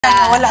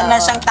Wala na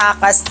siyang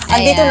takas.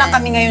 Andito na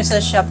kami ngayon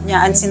sa shop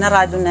niya and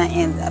sinarado na,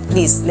 and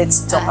please,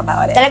 let's talk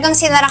about it. Talagang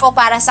sinara ko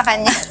para sa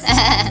kanya.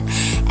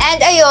 And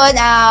ayun,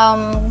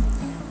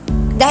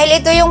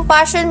 dahil ito yung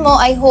passion mo,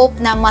 I hope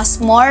na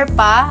mas more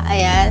pa.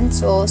 Ayan.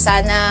 So,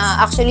 sana,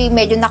 actually,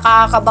 medyo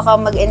nakakaba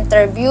ka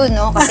mag-interview,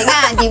 no? Kasi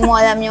nga, hindi mo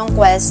alam yung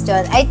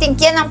question. I think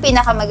yan ang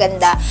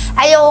pinakamaganda.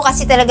 Ayoko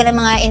kasi talaga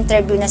ng mga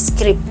interview na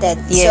scripted.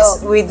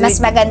 Yes, so, mas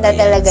maganda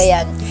talaga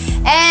yan.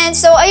 And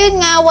so, ayun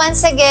nga,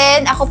 once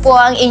again, ako po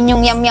ang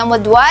inyong Yamyam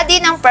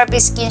Mudwadi ng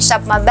Purpose Skin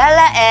Shop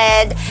Mabella,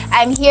 and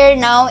I'm here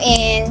now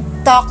in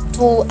Talk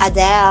to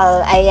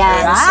Adele.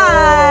 Ayan.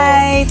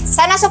 Right.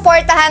 So, sana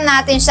supportahan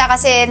natin siya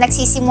kasi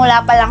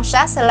nagsisimula pa lang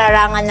siya sa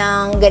larangan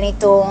ng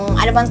ganitong,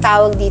 ano bang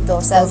tawag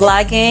dito? Sa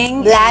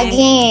vlogging.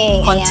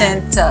 Vlogging.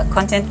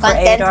 Content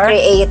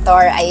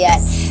creator. Ayan.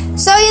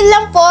 So, yun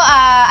lang po.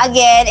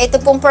 Again, ito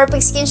pong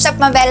Perfect Skin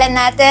Shop Mabella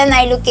natin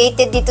ay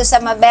located dito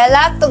sa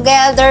Mabella.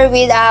 Together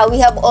with,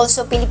 we have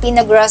also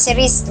Filipino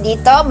groceries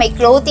dito. May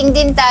clothing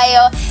din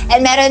tayo.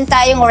 And meron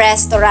tayong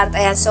restaurant.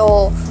 Ayan.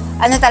 So,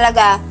 ano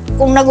talaga,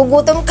 kung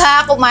nagugutom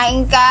ka,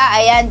 kumain ka,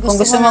 ayan, kung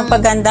gusto mong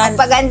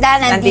magpaganda,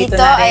 nandito,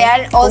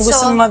 ayan. Also, kung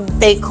gusto mong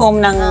mag-take home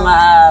ng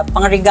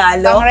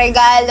pangregalo,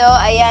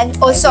 ayan.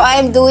 Also,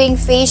 I'm doing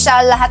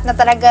facial, lahat na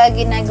talaga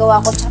ginagawa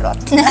ko, charot.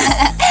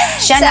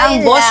 Siya so, na ang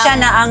boss, siya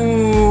na ang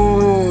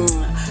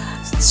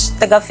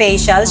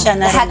taga-facial, siya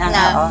na rin ang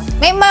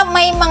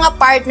May mga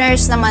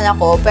partners naman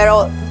ako,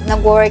 pero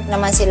nag-work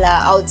naman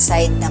sila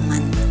outside naman.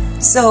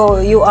 So,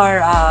 you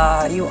are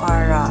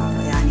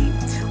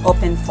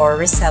open for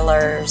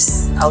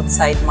resellers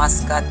outside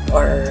Muscat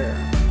or?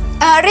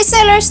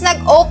 Resellers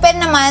nag-open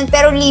naman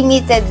pero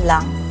limited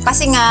lang.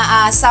 Kasi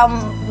nga,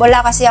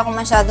 wala kasi ako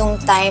masyadong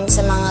time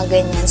sa mga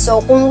ganyan. So,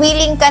 kung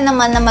willing ka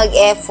naman na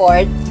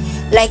mag-effort,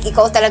 like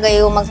ikaw talaga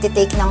yung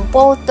magtitake ng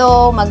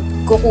photo,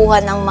 magkukuha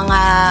ng mga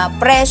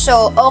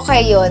presyo,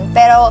 okay yun.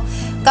 Pero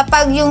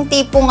kapag yung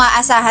tipo nga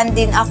asahan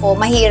din ako,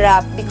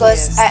 mahirap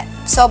because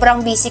sobrang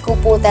busy ko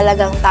po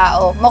talagang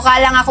tao. Mukha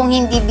lang akong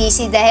hindi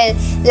busy dahil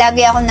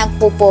lagi ako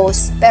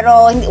nagpo-post.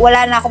 Pero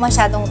wala na ako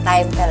masyadong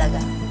time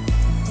talaga.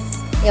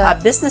 Yun. A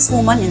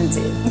businesswoman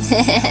indeed.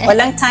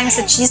 Walang time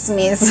sa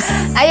chismis.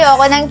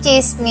 Ayoko ng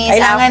chismis.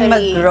 Kailangan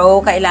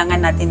mag-grow.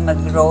 Kailangan natin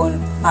mag-grow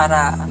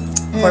para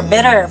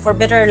for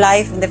better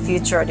life in the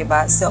future,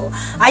 diba? So,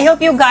 I hope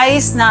you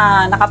guys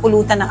na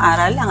nakapulutan ng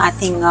aral ang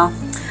ating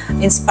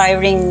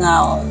inspiring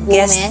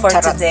guest for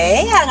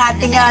today. Ang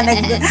ating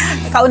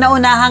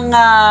kauna-unahang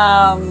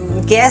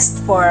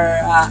guest for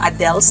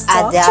Adele's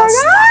Talk.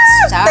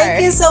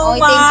 Thank you so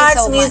much,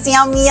 Miss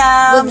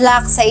Yamyam. Good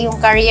luck sa iyong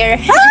career.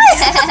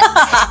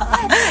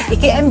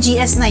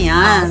 KMGS na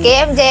yan.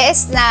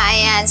 KMGS na,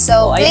 ayan.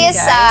 So, please,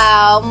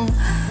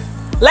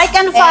 like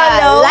and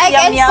follow.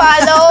 And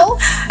follow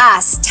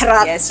us.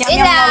 Yes,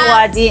 Yamyam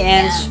Mudwadi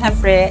and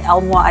syempre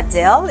Elmo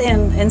Adele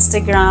in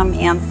Instagram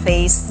and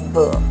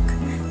Facebook.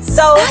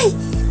 So,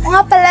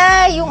 nga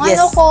pala, yung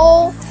ano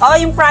ko. Oh,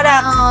 yung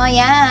product.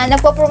 Yan.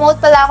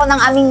 Nagpo-promote pala ako ng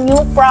aming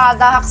new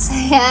products.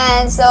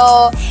 Ayan. So,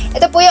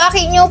 ito po yung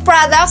aking new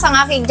products, ang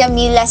aking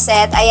Jamila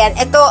set. Ayan.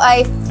 Ito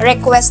ay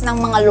request ng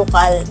mga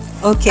lokal.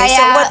 Okay, kaya,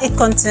 so what it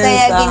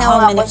contains?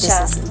 How many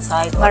pieces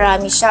inside?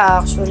 Marami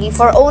siya actually.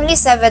 For only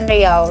 7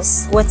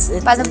 reals. What's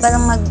it? Paano ba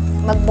nang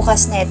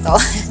magbukas nito?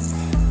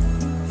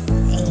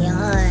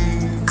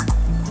 Ayan.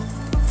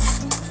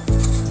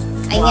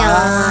 Ayan.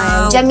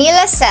 Wow.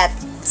 Jamila set.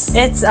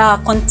 It's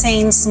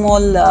contains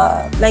small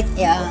like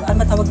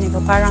ano tawag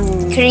nito, parang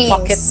creams.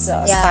 Pocket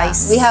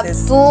size. We have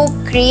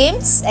 2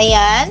 creams,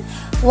 ayan,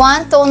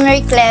 1 toner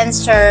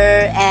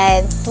cleanser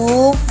and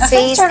 2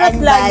 face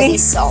and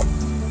body soap.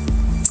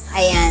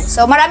 Ayan.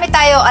 So marami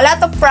tayo, a lot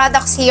of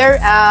products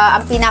here.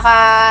 Ang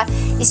pinaka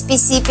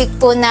specific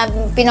po na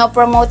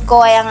pinopromote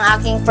ko ay ang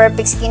aking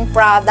Perfect Skin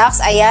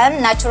products. Ayan,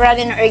 natural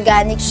and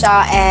organic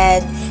siya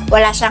and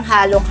wala siyang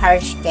halong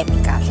harsh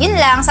chemical. Yun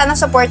lang, sana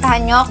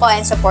supportahan nyo ako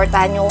and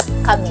supportahan nyo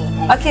kami.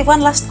 Okay,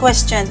 one last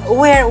question.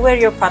 Where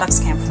your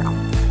products came from?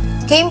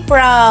 Came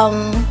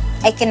from,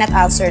 I cannot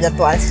answer that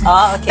one.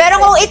 Oh, okay. Pero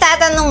kung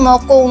itatanong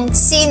mo kung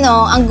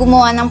sino ang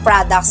gumawa ng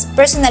products,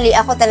 personally,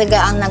 ako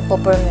talaga ang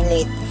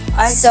nagpo-formulate.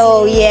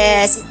 So,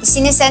 yes,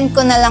 sinisend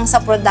ko na lang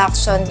sa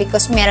production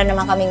because meron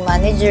naman kaming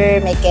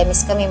manager, may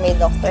chemist kami, may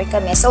doctor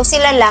kami. So,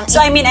 sila lang.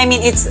 So, I mean,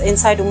 it's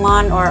inside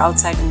Oman or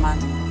outside Oman?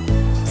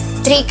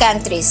 3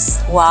 countries.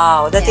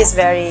 Wow, that is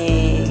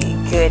very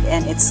good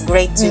and it's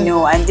great to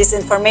know. And this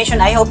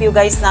information, I hope you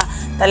guys na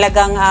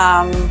talagang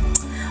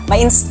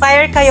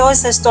ma-inspire kayo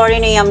sa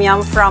story ni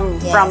Yamyam from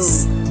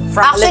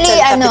actually, little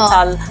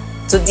capital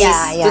to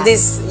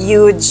this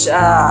huge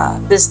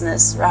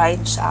business, right?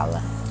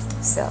 Inshallah.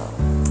 So,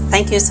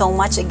 thank you so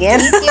much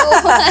again. Thank you.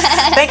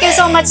 Thank you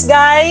so much,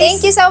 guys.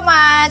 Thank you so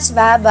much.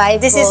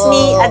 Bye-bye. This is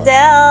me,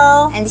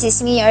 Adele. And this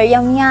is me, your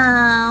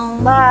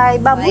Yamyam.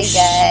 Bye. Bye,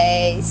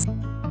 guys.